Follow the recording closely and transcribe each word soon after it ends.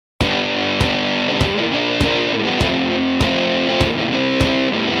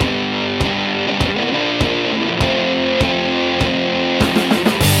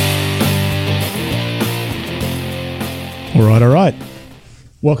All right.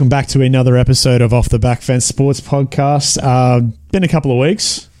 Welcome back to another episode of Off the Back Fence Sports Podcast. Been a couple of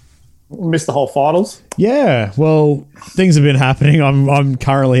weeks. Missed the whole finals. Yeah, well, things have been happening. I'm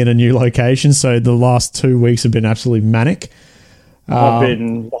currently in a new location, so the last 2 weeks have been absolutely manic. I'm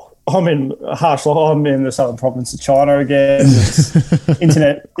in the southern province of China again.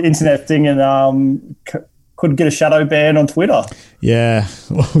 internet thing, and couldn't get a shadow ban on Twitter. Yeah,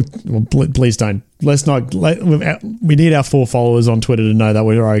 well, please don't. Let's not. We need our 4 followers on Twitter to know that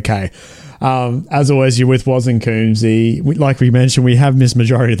we're okay. As always, you're with Woz and Coombsy. Like we mentioned, we have missed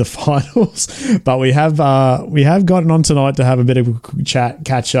majority of the finals, but we have gotten on tonight to have a bit of a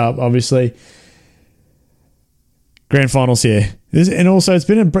catch up. Obviously, grand finals here, and also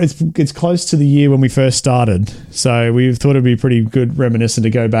it's close to the year when we first started, so we thought it'd be pretty good reminiscent to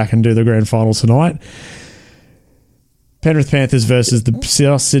go back and do the grand final tonight. Penrith Panthers versus the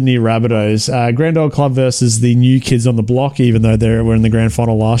South Sydney Rabbitohs. Grand Old Club versus the new kids on the block, even though they were in the grand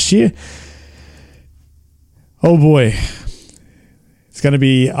final last year. Oh boy. It's going to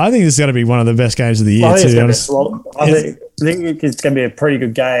be, I think this is going to be one of the best games of the year, to be honest. I think it's going to be a pretty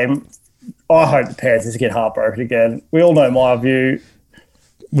good game. I hope the Panthers get heartbroken again. We all know my view.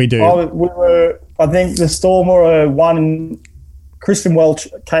 We do. I think the Storm were one Christian Welch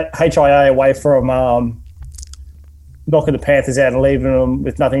HIA away from knocking the Panthers out and leaving them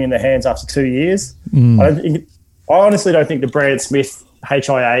with nothing in their hands after 2 years. I honestly don't think the Brandon Smith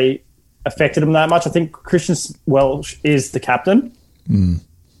HIA affected them that much. I think Christian Welch is the captain.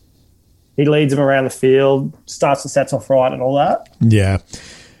 He leads them around the field, starts the sets off right and all that. Yeah.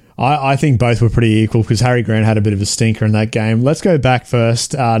 I think both were pretty equal because Harry Grant had a bit of a stinker in that game. Let's go back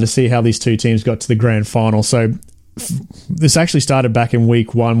first to see how these two teams got to the grand final. So this actually started back in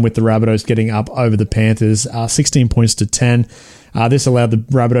week 1 with the Rabbitohs getting up over the Panthers, 16 points to 10. This allowed the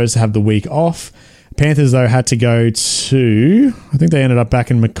Rabbitohs to have the week off. Panthers, though, had to go to, I think they ended up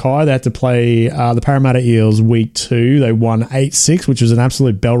back in Mackay. They had to play the Parramatta Eels week 2. They won 8-6, which was an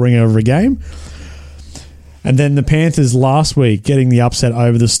absolute bell ringer of a game. And then the Panthers last week getting the upset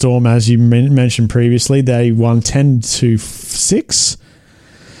over the Storm, as you mentioned previously. They won 10-6.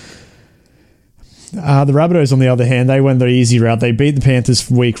 The Rabbitohs, on the other hand, they went the easy route. They beat the Panthers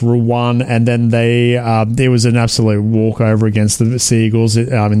for week 1, and then there was an absolute walkover against the Seagulls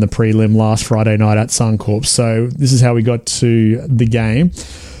in the prelim last Friday night at Suncorp. So this is how we got to the game.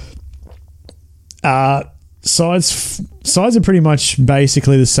 Sides are pretty much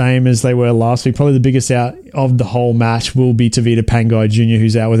basically the same as they were last week. Probably the biggest out of the whole match will be Tavita Pangai Jr.,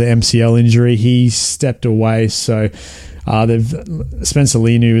 who's out with an MCL injury. He stepped away, so Spencer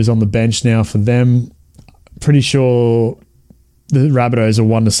Leniu is on the bench now for them. Pretty sure the Rabbitohs are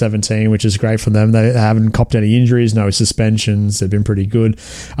 1-17, which is great for them. They haven't copped any injuries, no suspensions. They've been pretty good.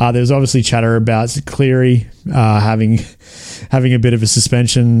 There's obviously chatter about Cleary having a bit of a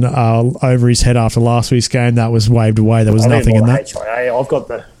suspension over his head after last week's game. That was waved away. There was nothing in that.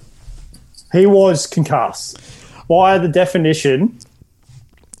 He was concussed. By the definition,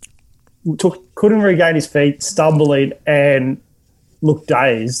 couldn't regain his feet, stumbling, and looked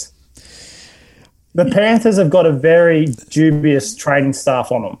dazed. The Panthers have got a very dubious training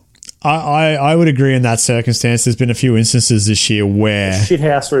staff on them. I would agree in that circumstance. There's been a few instances this year where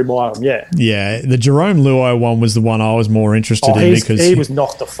shithousery by them, yeah. Yeah, the Jerome Luai one was the one I was more interested in because he was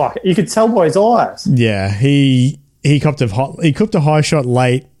knocked the fuck. You could tell by his eyes. Yeah, he copped a high shot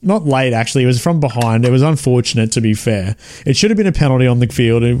late. Not late, actually. It was from behind. It was unfortunate, to be fair. It should have been a penalty on the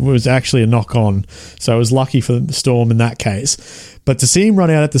field. It was actually a knock-on. So it was lucky for the Storm in that case. But to see him run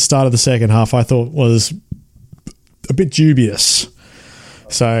out at the start of the second half, I thought was a bit dubious.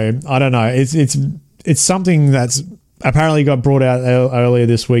 So I don't know. It's something that's apparently got brought out earlier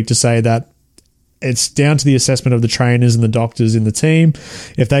this week to say that it's down to the assessment of the trainers and the doctors in the team.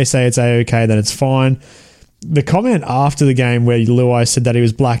 If they say it's A-OK, then it's fine. The comment after the game where Luai said that he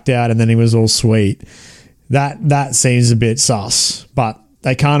was blacked out and then he was all sweet, that seems a bit sus. But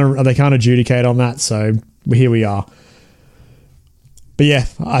they can't adjudicate on that, so here we are. But yeah,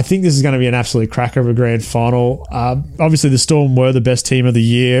 I think this is going to be an absolute cracker of a grand final. Obviously, the Storm were the best team of the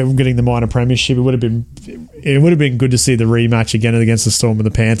year, getting the minor premiership. It would have been good to see the rematch again against the Storm and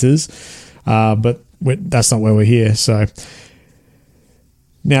the Panthers, but that's not why we're here. So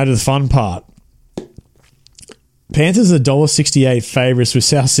now to the fun part. Panthers are $1.68 favourites with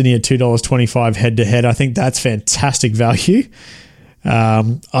South Sydney at $2.25 head-to-head. I think that's fantastic value.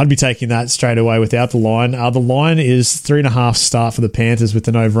 I'd be taking that straight away without the line. The line is 3.5 start for the Panthers with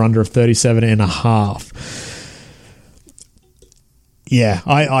an over-under of 37.5. Yeah,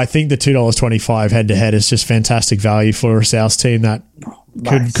 I think the $2.25 head-to-head is just fantastic value for a South team that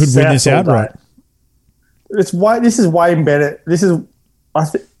could win this outright. This is Wayne Bennett. He hasn't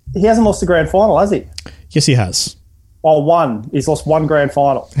lost the grand final, has he? Yes, he has. Oh, one. He's lost one grand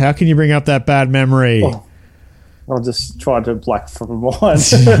final. How can you bring up that bad memory? Oh. I just tried to black from my mind.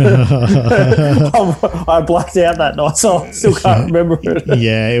 I blacked out that night, so I still can't remember it.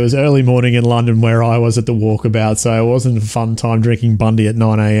 Yeah, it was early morning in London where I was at the walkabout, so it wasn't a fun time drinking Bundy at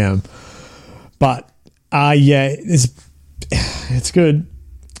 9 a.m. But, yeah, it's good.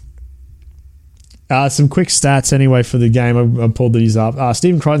 Some quick stats anyway for the game. I pulled these up.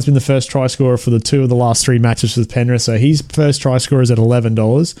 Stephen Crichton's been the first try scorer for the 2 of the last 3 matches with Penrith, so his first try scorer is at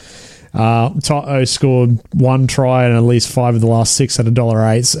 $11. Toto scored 1 try and at least 5 of the last 6 at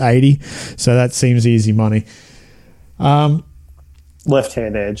 $1.80, so that seems easy money.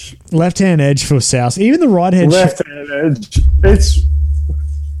 Left-hand edge. Left-hand edge for South. Even the right-hand... Left-hand edge. It's...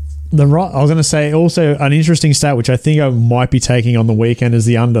 I was going to say also an interesting stat, which I think I might be taking on the weekend, is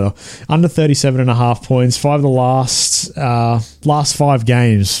the under 37.5 points. 5 of the last 5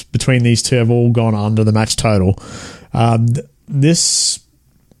 games between these two have all gone under the match total. This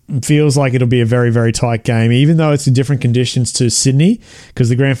feels like it'll be a very, very tight game, even though it's in different conditions to Sydney, because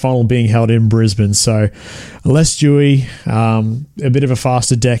the grand final being held in Brisbane. So less dewy, a bit of a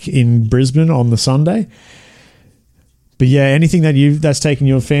faster deck in Brisbane on the Sunday. But yeah, anything that's taken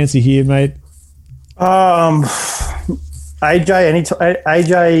your fancy here, mate? AJ,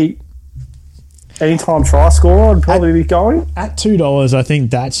 anytime try scorer, I'd probably be going. At $2, I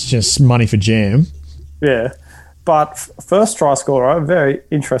think that's just money for jam. Yeah. But first try scorer, a very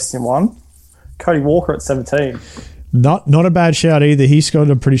interesting one. Cody Walker at 17. Not a bad shout either. He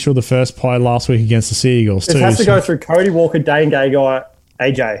scored, I'm pretty sure, the first pie last week against the Sea Eagles too. It has to go through Cody Walker, Dane Gagai,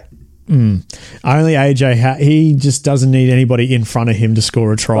 AJ. Only AJ, he just doesn't need anybody in front of him to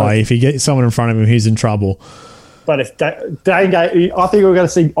score a try. If he gets someone in front of him, he's in trouble. But if Dane Gagai, I think we're going to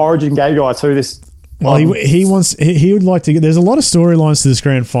see Origin Gagai too this. Well, he would like to get. There's a lot of storylines to this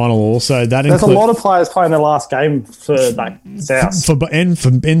grand final. Also, there's a lot of players playing their last game for South for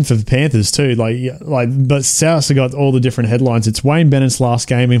the Panthers too. But South's have got all the different headlines. It's Wayne Bennett's last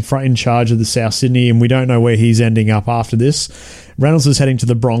game in charge of the South Sydney, and we don't know where he's ending up after this. Reynolds is heading to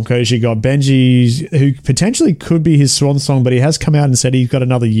the Broncos. You got Benji, who potentially could be his swan song, but he has come out and said he's got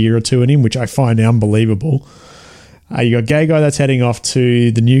another year or 2 in him, which I find unbelievable. You got Gagai that's heading off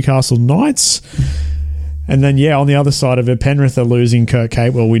to the Newcastle Knights. And then, on the other side of it, Penrith are losing Kurt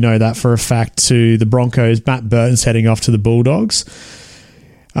Capewell. We know that for a fact, to the Broncos. Matt Burton's heading off to the Bulldogs.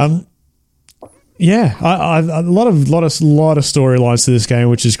 A lot of storylines to this game,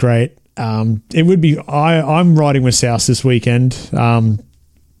 which is great. It would be. I'm riding with South this weekend.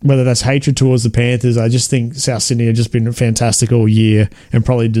 Whether that's hatred towards the Panthers, I just think South Sydney have just been fantastic all year and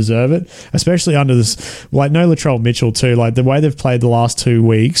probably deserve it, especially under this, no Latrell Mitchell too, the way they've played the last 2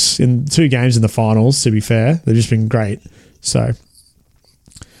 weeks in 2 games in the finals, to be fair, they've just been great. So.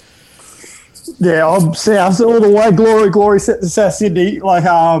 Yeah, I'm South all the way, glory, South Sydney.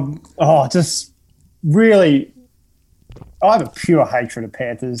 Just really, I have a pure hatred of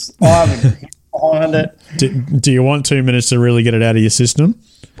Panthers. I haven't hit behind it. Do you want 2 minutes to really get it out of your system?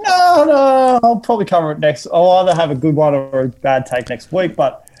 No, I'll probably cover it next. I'll either have a good one or a bad take next week,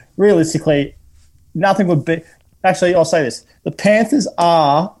 but realistically, nothing would be... Actually, I'll say this. The Panthers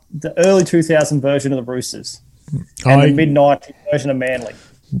are the early 2000 version of the Roosters and the mid-90s version of Manly.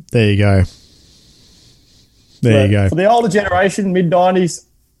 There you go. There you go. For the older generation, mid-90s.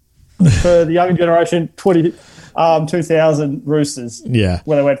 For the younger generation, 2000 Roosters. Yeah.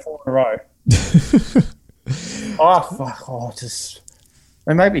 Where they went 4 in a row.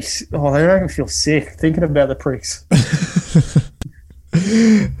 They make me feel sick thinking about the pricks.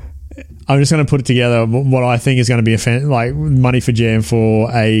 I'm just going to put it together what I think is going to be money for jam for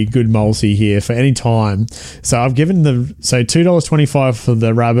a good multi here for any time. So I've given $2.25 for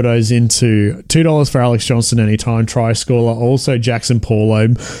the Rabbitohs into $2 for Alex Johnston anytime try scorer. Also Jackson Paulo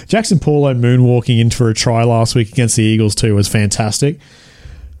moonwalking in for a try last week against the Eagles too was fantastic.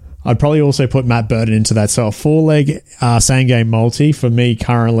 I'd probably also put Matt Burton into that. So a 4-leg same game multi for me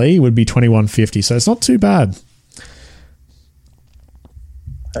currently would be $21.50. So it's not too bad.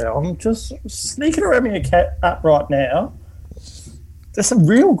 Hey, I'm just sneaking around my app right now. There's some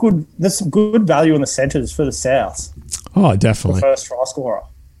good value in the centres for the South. Oh, definitely. The first try scorer.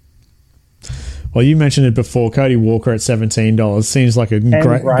 Well, you mentioned it before. Cody Walker at $17 seems like a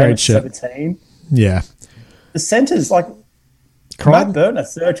great shit. 17. Yeah. The centres, Matt Burton at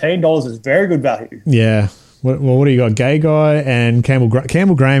 $13 is very good value. Yeah. What do you got? Gagai and Campbell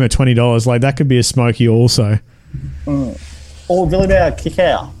Graham at $20. That could be a smoky also. Or Villanelle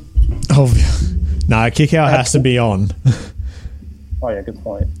Kickout. Oh, no, Kickout has to be on. Oh, yeah, good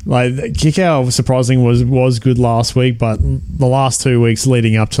point. Like, Kickout, surprisingly, was good last week, but the last 2 weeks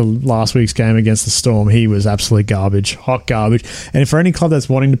leading up to last week's game against the Storm, he was absolute garbage, hot garbage. And for any club that's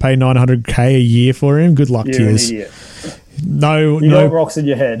wanting to pay $900K a year for him, good luck to you. No, you got rocks in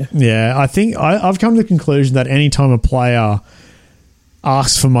your head. Yeah, I think I've come to the conclusion that any time a player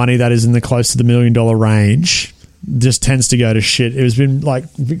asks for money that is in the close to the $1 million range, just tends to go to shit. It has been like,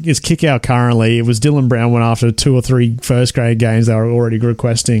 it's Kickout currently. It was Dylan Brown when after 2 or 3 first grade games they were already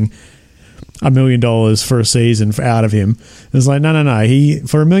requesting $1 million for a season out of him. It's like, no.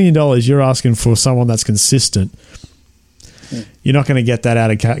 For $1 million, you're asking for someone that's consistent. You're not going to get that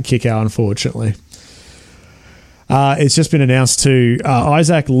out of Kickout, unfortunately. It's just been announced too.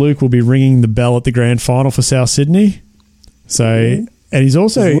 Isaac Luke will be ringing the bell at the grand final for South Sydney. So, and he's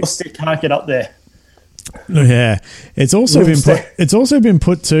also can't get up there. Yeah, it's also been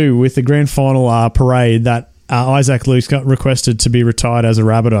put too with the grand final parade that Isaac Luke's got requested to be retired as a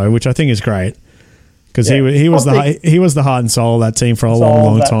Rabbitoh, which I think is great because he was the heart and soul of that team for a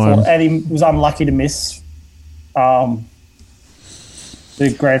long time, and he was unlucky to miss the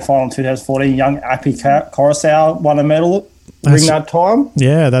grand final in 2014. Young Api Coruscant won a medal during that time.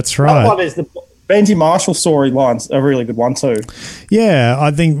 Yeah, that's right. That one is the Benji Marshall storyline's a really good one too. Yeah,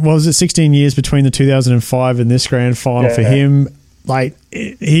 I think, was it 16 years between the 2005 and this grand final for him? Like,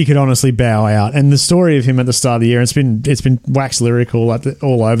 he could honestly bow out. And the story of him at the start of the year, it's been wax lyrical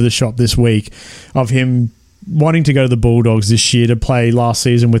all over the shop this week of him wanting to go to the Bulldogs this year to play last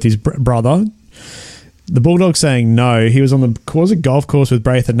season with his brother. The Bulldogs saying no. He was on the golf course with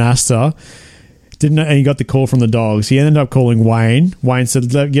Braith and Nasta. And he got the call from the Dogs. He ended up calling Wayne. Wayne said,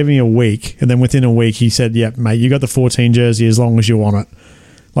 give me a week. And then within a week, he said, yep, mate, you got the 14 jersey as long as you want it.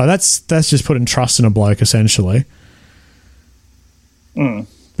 Like, that's just putting trust in a bloke, essentially. But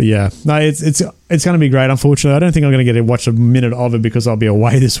yeah, no, it's going to be great. Unfortunately, I don't think I'm going to get to watch a minute of it because I'll be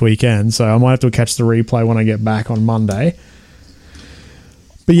away this weekend. So I might have to catch the replay when I get back on Monday.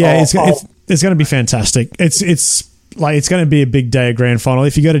 But yeah, it's going to be fantastic. It's going to be a big day at grand final.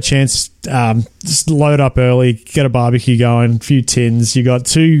 If you got a chance, just load up early, get a barbecue going, a few tins. You got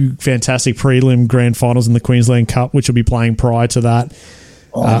 2 fantastic prelim grand finals in the Queensland Cup, which will be playing prior to that.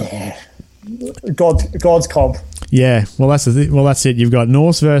 God's comp. Yeah, well that's it. You've got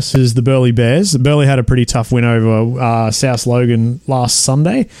Norths versus the Burleigh Bears. Burleigh had a pretty tough win over South Logan last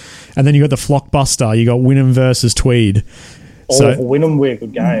Sunday, and then you got the Flockbuster. You got Wynnum versus Tweed. Wynnum win a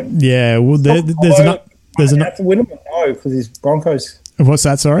good game. Yeah, well there's enough for Wynnum. No, because his Broncos. What's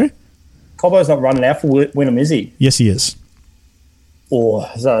that? Sorry, Cobbo's not running out for Wynnum, is he? Yes, he is. Oh,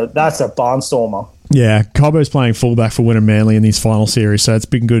 so that's a barnstormer. Yeah, Cobbo's playing fullback for Wynnum Manly in these final series, so it's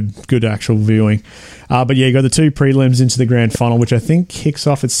been good actual viewing. But yeah, you got the 2 prelims into the grand final, which I think kicks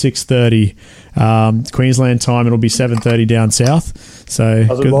off at 6:30 Queensland time. It'll be 7:30 down south. So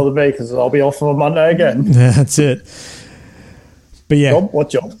doesn't bother me because I'll be off on Monday again. Yeah, that's it. But yeah, what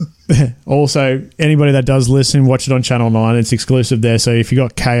job? Also, anybody that does listen, watch it on Channel 9. It's exclusive there. So if you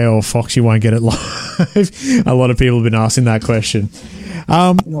got KO or Fox, you won't get it live. A lot of people have been asking that question.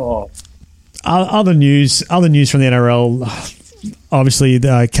 Other news from the NRL obviously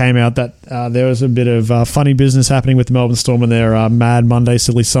came out that there was a bit of funny business happening with the Melbourne Storm and their Mad Monday,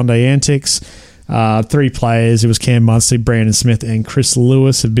 Silly Sunday antics. 3 players, it was Cam Munster, Brandon Smith and Chris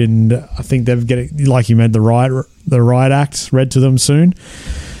Lewis, have been, I think they've getting, like you made the riot act read to them soon.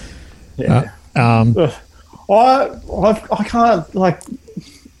 Yeah. I can't, like,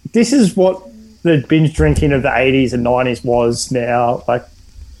 this is what the binge drinking of the 80s and 90s was now. Like,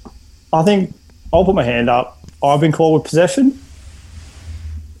 I think I'll put my hand up. I've been caught with possession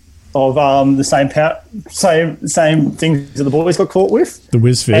of the same things that the boys got caught with. The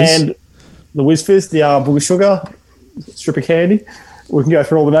Whiz Fizz. And the Whiz Fizz, the Booger Sugar, strip of candy. We can go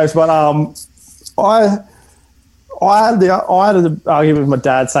through all the names, but I had an argument with my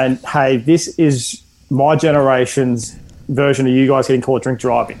dad saying, hey, this is my generation's version of you guys getting caught drink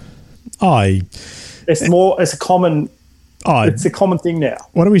driving. It's a common thing now.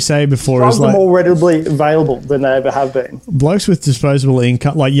 What do we say before? Drugs are more readily available than they ever have been. Blokes with disposable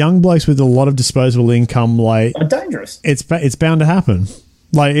income, like young blokes with a lot of disposable income, like, are dangerous. It's bound to happen.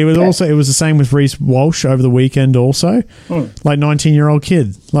 Like, it was the same with Reece Walsh over the weekend also. Like, 19-year-old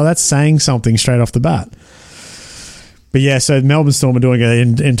kid. Like, that's saying something straight off the bat. But yeah, so Melbourne Storm are doing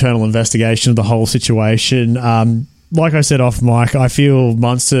an internal investigation of the whole situation. Like I said off mic, I feel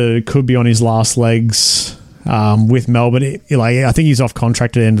Munster could be on his last legs with Melbourne. I think he's off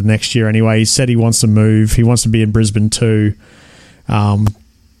contract at the end of next year anyway. He said he wants to move. He wants to be in Brisbane too.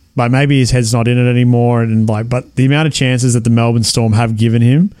 But maybe his head's not in it anymore. But the amount of chances that the Melbourne Storm have given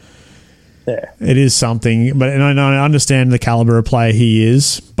him Yeah. It is something, but and I understand the caliber of player he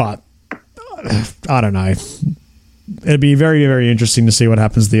is, but I don't know. It'd be very, very interesting to see what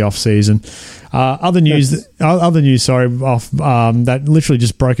happens the off season. Other news. Sorry, that literally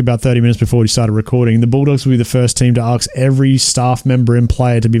just broke about 30 minutes before we started recording. The Bulldogs will be the first team to ask every staff member and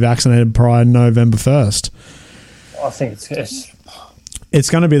player to be vaccinated prior to November 1st. I think it's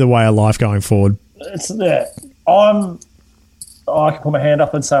going to be the way of life going forward. I can put my hand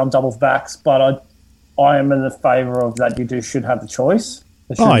up and say I'm double vax, but I am in the favour of that. You should have the choice.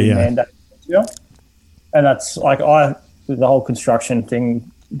 There should be mandate. And that's like the whole construction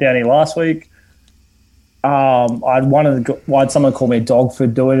thing down here last week. I had someone call me a dog for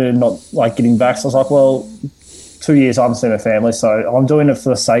doing it and not like getting vaxxed. I was like, well, 2 years I haven't seen my family, so I'm doing it for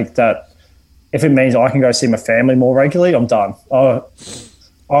the sake that if it means I can go see my family more regularly, I'm done.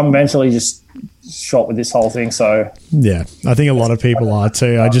 I'm mentally just shot with this whole thing. So yeah, I think a lot of people are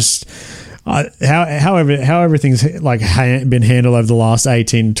too. How everything's like been handled over the last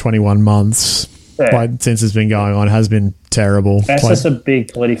 18 to 21 months. Yeah. Since it's been going on, has been terrible. It's just a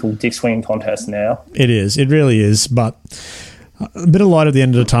big political dick swinging contest now. It is. It really is. But a bit of light at the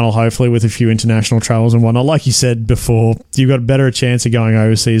end of the tunnel, hopefully, with a few international travels and whatnot. Like you said before, you've got a better chance of going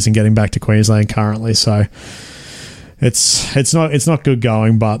overseas and getting back to Queensland currently. So it's not good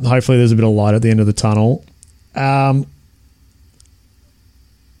going, but hopefully there's a bit of light at the end of the tunnel. Shall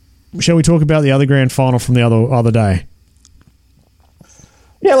we talk about the other grand final from the other day?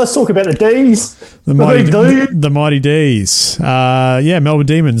 Yeah, let's talk about the D's. The Mighty D's. Melbourne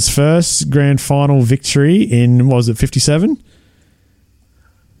Demons' first grand final victory in, was it 57?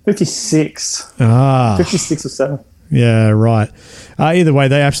 56. 56 or 7. Yeah, right. Either way,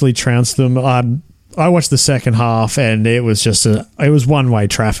 they absolutely trounced them. I watched the second half and it was just it was one-way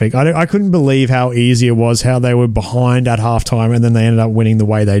traffic. I couldn't believe how easy it was, how they were behind at halftime and then they ended up winning the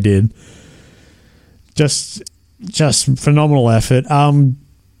way they did. Just phenomenal effort.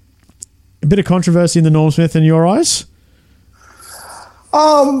 A bit of controversy in the Norm Smith in your eyes?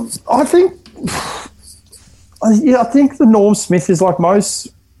 I think the Norm Smith is like most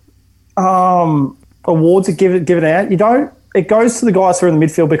awards are given out. It goes to the guys who are in the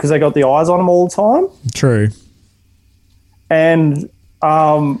midfield because they got the eyes on them all the time. True. And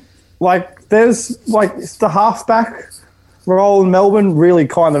there's the halfback role in Melbourne really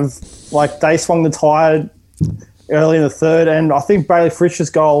kind of like they swung the tide early in the third, and I think Bailey Fritsch's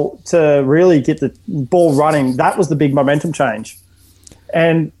goal to really get the ball running, that was the big momentum change.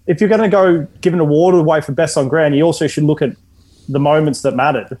 And if you're going to go give an award away for best on ground, you also should look at the moments that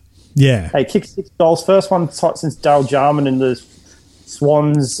mattered. Yeah. They kicked 6 goals. First one since Daryl Jarman in the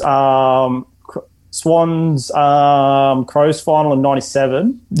Crows final in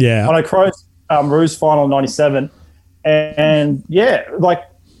 97. Yeah. I know Crows Roos final in 97. And yeah, like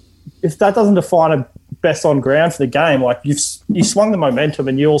if that doesn't define a best on ground for the game, like you swung the momentum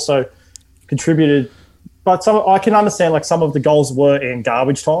and you also contributed. But I can understand like some of the goals were in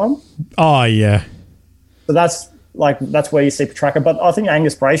garbage time. Oh yeah. So that's where you see Petrarca. But I think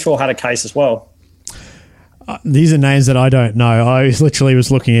Angus Brayshaw had a case as well. These are names that I don't know. I literally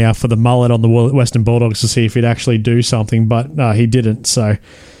was looking out for the mullet on the Western Bulldogs to see if he'd actually do something, but he didn't. So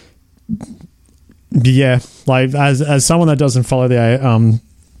yeah, like as someone that doesn't follow the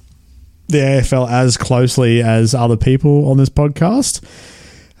AFL as closely as other people on this podcast,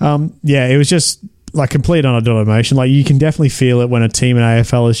 it was just like complete unadulteration. Like you can definitely feel it when a team in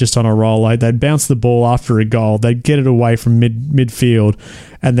AFL is just on a roll. Like they'd bounce the ball after a goal, they'd get it away from midfield,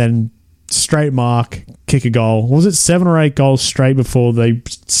 and then straight mark, kick a goal. Was it 7 or 8 goals straight before they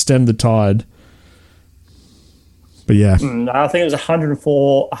stemmed the tide? But yeah, I think it was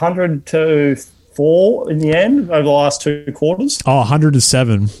 100 to 4 in the end over the last 2 quarters. 100 to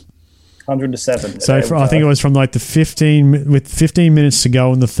 7. 100 to 7. So I think it was from like the 15 minutes to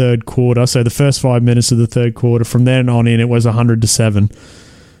go in the third quarter. So the first 5 minutes of the third quarter. From then on in, it was 100 to 7.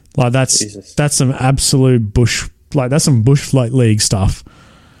 Like that's some absolute bush. Like that's some bush like league stuff.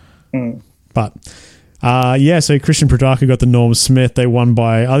 But so Christian Petrarca got the Norm Smith. They won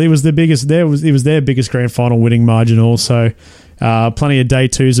by I think it was their biggest. It was their biggest grand final winning margin. Also, plenty of day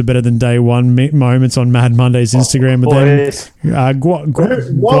twos are better than day one moments on Mad Monday's Instagram. But then,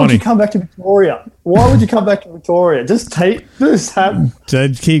 why would you come back to Victoria? Why would you come back to Victoria? Just keep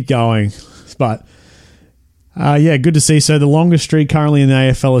going. But good to see. So the longest streak currently in the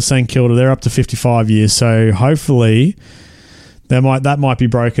AFL is St Kilda. They're up to 55 years. So hopefully that might be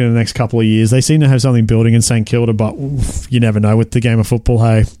broken in the next couple of years. They seem to have something building in St Kilda, but you never know with the game of football.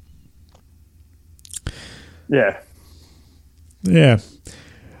 Hey. Yeah. Yeah.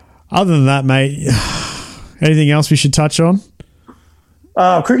 Other than that, mate, anything else we should touch on?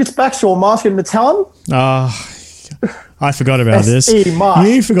 Cricket's back, Sean Marsh getting the talent. I forgot about this. Marsh.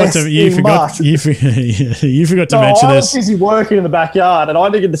 You forgot to mention I was this. busy working in the backyard, and I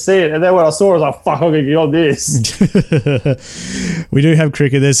didn't get to see it. And then when I saw it, I was like, "Fuck, I'm gonna get on this." We do have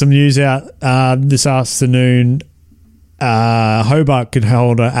cricket. There's some news out this afternoon. Hobart could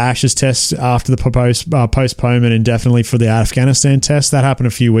hold an Ashes test after the postponement indefinitely for the Afghanistan test. That happened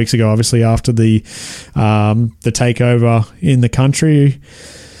a few weeks ago, obviously after the takeover in the country.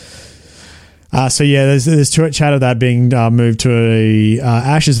 There's chat of that being moved to a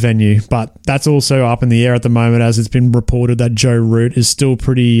Ashes venue, but that's also up in the air at the moment, as it's been reported that Joe Root is still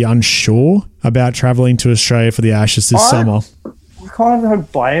pretty unsure about travelling to Australia for the Ashes this summer. I kind of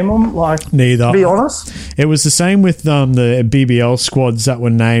don't blame him. Neither. To be honest, it was the same with the BBL squads that were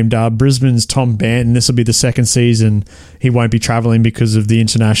named. Brisbane's Tom Banton. This will be the second season he won't be travelling because of the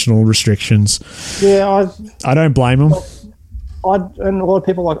international restrictions. Yeah, I don't blame him. And a lot of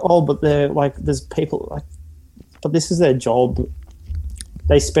people are like, but they're like, there's people but this is their job.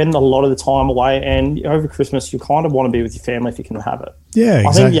 They spend a lot of the time away, and over Christmas, you kind of want to be with your family if you can have it. Yeah,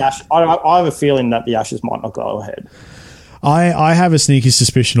 exactly. I think I have a feeling that the Ashes might not go ahead. I have a sneaky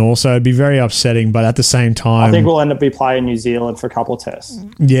suspicion also. It'd be very upsetting, but at the same time, I think we'll end up playing New Zealand for a couple of tests.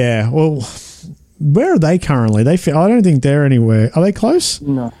 Yeah, well, where are they currently? I don't think they're anywhere. Are they close?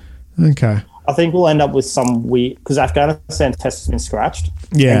 No. Okay. I think we'll end up with some weird, because Afghanistan test has been scratched.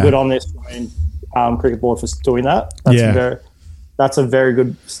 Yeah. And good on this cricket board for doing that. That's a very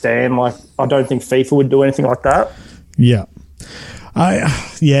good stand. I don't think FIFA would do anything like that. Yeah.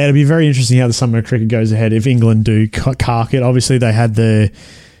 It'll be very interesting how the summer of cricket goes ahead if England do cark it. Obviously, they had the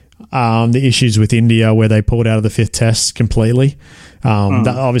issues with India where they pulled out of the fifth test completely.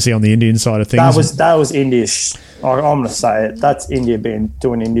 Obviously, on the Indian side of things, that was India. I'm going to say it. That's India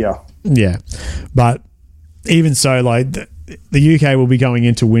doing India. Yeah, but even so, the UK will be going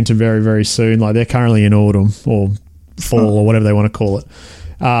into winter very, very soon. They're currently in autumn or fall or whatever they want to call it.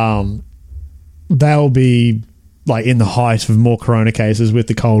 They'll be in the height of more corona cases with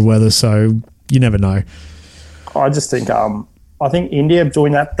the cold weather, so you never know. I just think I think India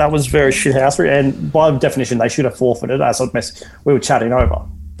doing that was very shithousery, and by definition they should have forfeited, as we were chatting over.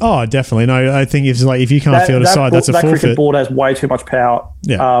 Oh, definitely. No, I think if you can't field a side, that's a forfeit. That cricket board has way too much power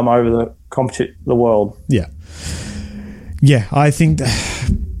over the world. Yeah. Yeah, I think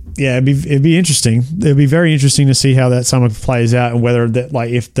it'd be interesting. It'd be very interesting to see how that summer plays out, and whether that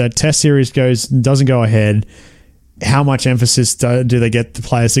if the test series doesn't go ahead, how much emphasis do they get the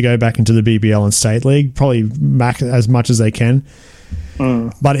players to go back into the BBL and State League? Probably as much as they can.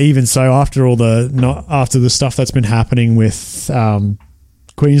 But even so, after the stuff that's been happening with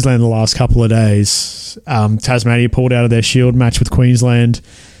Queensland the last couple of days, Tasmania pulled out of their Shield match with Queensland.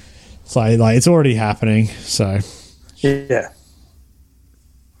 So it's already happening. So yeah,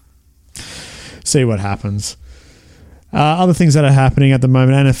 see what happens. Other things that are happening at the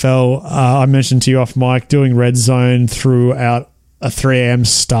moment, NFL, I mentioned to you off mic, doing Red Zone throughout a 3 a.m.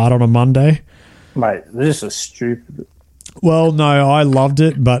 start on a Monday. Mate, this is stupid. Well, no, I loved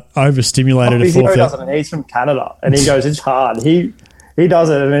it, but overstimulated it. He doesn't. He's from Canada, and he goes, it's hard. He does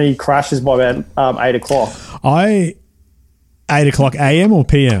it, and then he crashes by about 8 o'clock. 8 o'clock a.m. or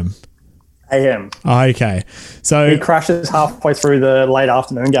p.m.? a.m. Oh, okay, so he crashes halfway through the late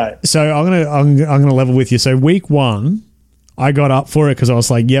afternoon game. So I'm gonna level with you. So week 1, I got up for it because I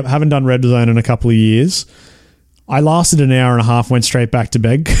was like, "Yep, haven't done Red Zone in a couple of years." I lasted an hour and a half, went straight back to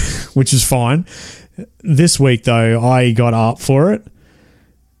bed, which is fine. This week though, I got up for it,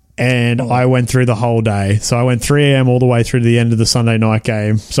 and I went through the whole day. So I went 3 a.m. all the way through to the end of the Sunday night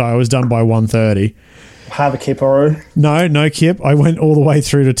game. So I was done by 1:30. Have a kipperoo? No kip. I went all the way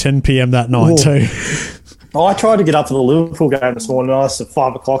through to 10 p.m. that night too. I tried to get up for the Liverpool game this morning. I was at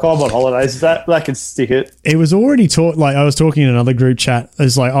 5 o'clock. I'm on holidays. That could stick it. It was already I was talking in another group chat.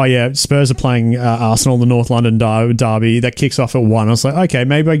 It's like, oh yeah, Spurs are playing Arsenal in the North London derby. That kicks off at 1. I was like, okay,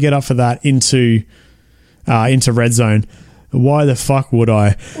 maybe I get up for that into Red Zone. Why the fuck would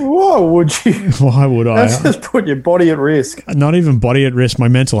I? Why would you? Why would I? That's just put your body at risk. Not even body at risk, my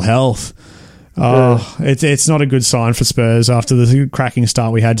mental health. It's not a good sign for Spurs after the cracking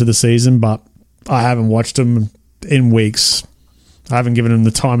start we had to the season, but I haven't watched them in weeks. I haven't given them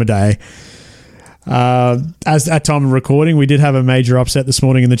the time of day. As at time of recording, we did have a major upset this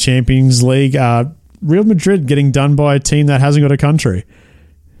morning in the Champions League. Real Madrid getting done by a team that hasn't got a country.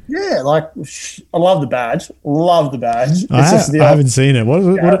 Yeah, I love the badge. Love the badge. I haven't seen it. What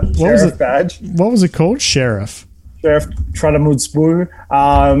was it? Badge. What was it called? Sheriff Tratamunspor.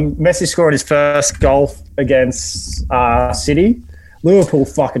 Messi scored his first goal against City. Liverpool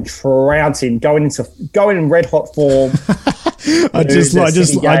fucking trouncing, going in red hot form. I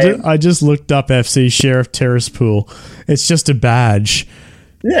just looked up FC Sheriff Tiraspol. It's just a badge.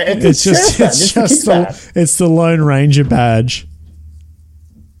 Yeah, it's the Lone Ranger badge.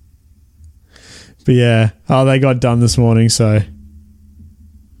 But yeah, they got done this morning. So,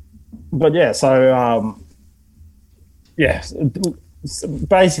 but yeah,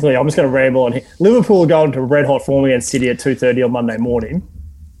 basically, I'm just going to ramble on here. Liverpool are going to red hot form against City at 2:30 on Monday morning.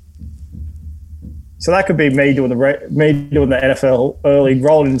 So that could be me doing the NFL early,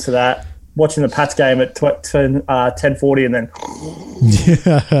 rolling into that, watching the Pats game at 10:40, and then.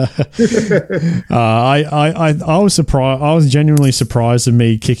 I was surprised. I was genuinely surprised of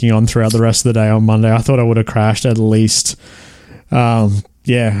me kicking on throughout the rest of the day on Monday. I thought I would have crashed at least, a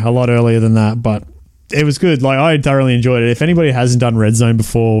lot earlier than that, but it was good. Like, I thoroughly enjoyed it. If anybody hasn't done Red Zone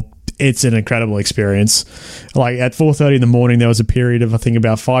before, it's an incredible experience. Like, at 4:30 in the morning, there was a period of, I think,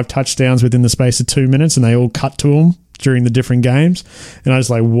 about 5 touchdowns within the space of 2 minutes, and they all cut to them during the different games. And I was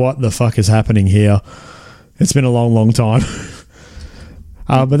like, what the fuck is happening here? It's been a long, long time.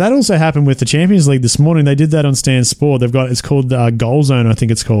 But that also happened with the Champions League this morning. They did that on Stan Sport. It's called Goal Zone, I think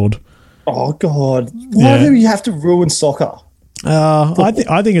it's called. Oh, God. Why do you have to ruin soccer? I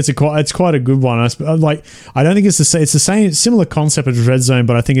think it's quite a good one. I don't think it's the same similar concept as Red Zone,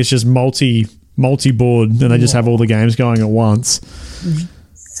 but I think it's just multi board, and they just have all the games going at once.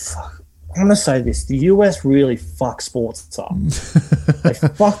 I'm gonna say this: the US really fucks sports up. They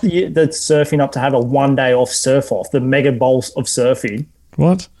fuck the surfing up to have a 1 day off surf off, the mega bowls of surfing.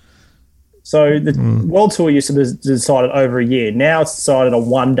 What? So the World Tour used to be decided over a year. Now it's decided on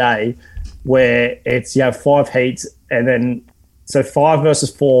 1 day, where it's 5 heats, and then. So 5 versus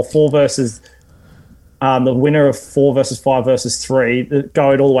 4, 4 versus the winner of 4 versus 5 versus 3,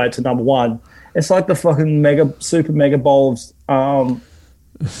 going all the way to number 1. It's like the fucking super mega bowl of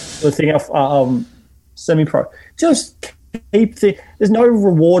the thing of semi-pro. Just keep there's no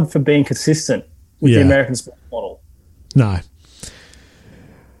reward for being consistent with the American sport model. No.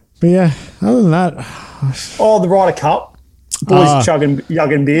 But yeah, other than that, the Ryder Cup, boys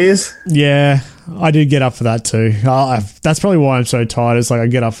yugging beers. Yeah. I did get up for that too. That's probably why I'm so tired. It's like I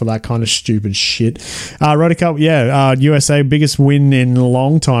get up for that kind of stupid shit. Ryder Cup, USA, biggest win in a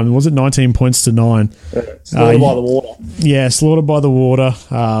long time. Was it 19 points to 9? Slaughtered by the water. Yeah, slaughtered by the water.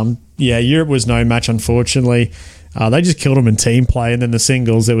 Europe was no match, unfortunately. They just killed them in team play, and then the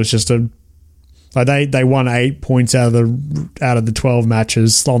singles, it was just they won 8 points out of the 12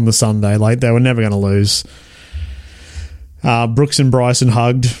 matches on the Sunday. Like, they were never going to lose. Brooks and Bryson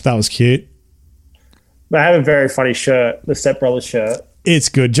hugged. That was cute. They have a very funny shirt, the Step Brothers shirt. It's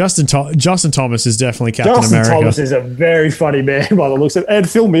good. Justin Thomas is definitely Captain America. Justin Thomas is a very funny man by the looks of it. And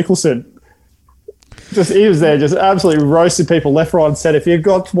Phil Mickelson. He was there just absolutely roasted people left, right and centre. If you've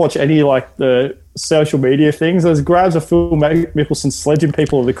got to watch any like the social media things, there's grabs of Phil Mickelson sledging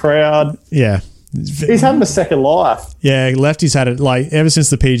people in the crowd. Yeah. He's having a second life. Yeah, Lefty's had it like ever since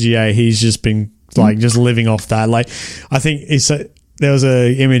the PGA. He's just been like just living off that. Like, I think there was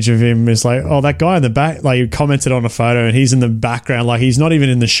an image of him. It's like, oh, that guy in the back, like, he commented on a photo and he's in the background, like, he's not even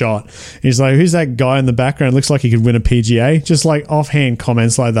in the shot. He's like, who's that guy in the background? Looks like he could win a PGA. Just like offhand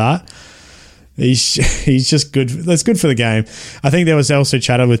comments like that. He's just good. That's good for the game. I think there was also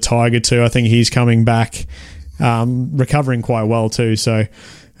chatter with Tiger too. I think he's coming back, recovering quite well too. So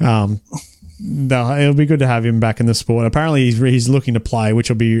it'll be good to have him back in the sport. Apparently he's looking to play, which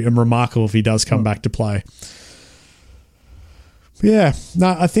will be remarkable if he does come back to play. Yeah,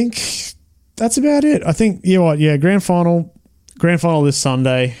 no, I think that's about it. I think, you know what, grand final this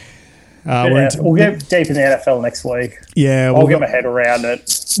Sunday. We'll get deep in the NFL next week. Yeah, I'll get my head around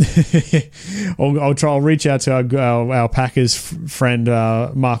it. I'll reach out to our Packers friend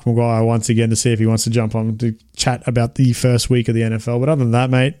Mark Maguire once again to see if he wants to jump on to chat about the first week of the NFL. But other than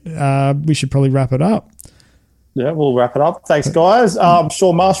that, mate, we should probably wrap it up. Yeah, we'll wrap it up. Thanks, guys. I'm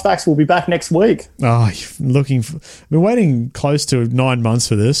sure Marsh Facts will be back next week. Oh, been waiting close to 9 months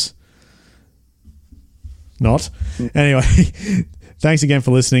for this. Not. Anyway, thanks again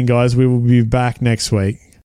for listening, guys. We will be back next week.